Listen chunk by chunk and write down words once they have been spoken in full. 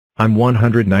I'm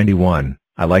 191,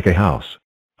 I like a house.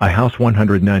 A house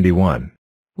 191.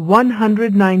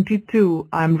 192.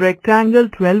 I'm rectangle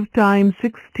 12 times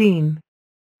 16.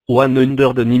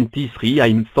 193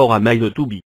 I'm 4 a mile to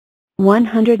be.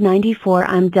 194.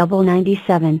 I'm double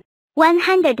 97.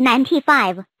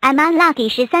 195. I'm unlucky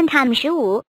 13 times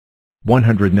 15.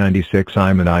 196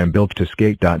 I am built to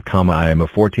skate. I am a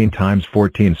 14 times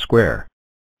 14 square.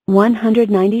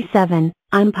 197.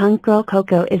 I'm Punk Girl.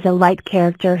 Coco is a light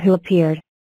character who appeared.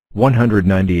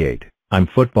 198. I'm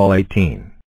football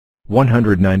 18.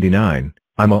 199.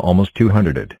 I'm almost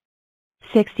 200.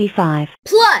 65.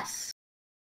 Plus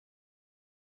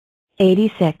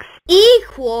 86.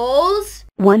 equals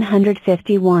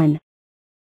 151.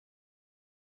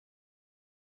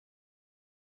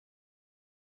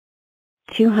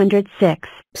 206.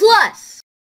 plus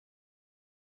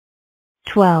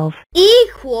 12.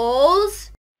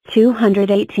 equals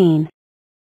 218.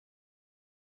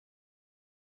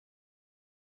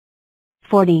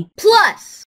 40.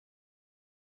 plus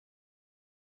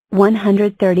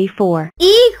 134.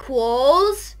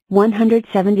 equals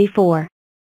 174.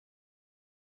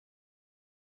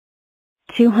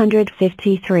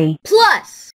 253.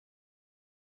 plus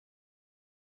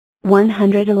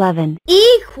 111.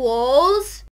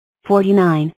 equals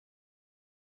 49.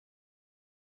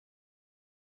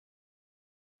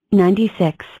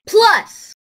 96.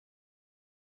 plus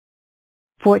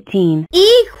 14.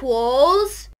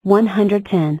 equals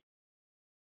 110.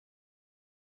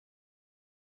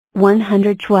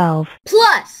 112.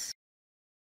 plus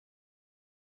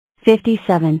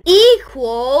 57.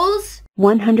 equals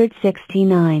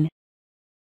 169.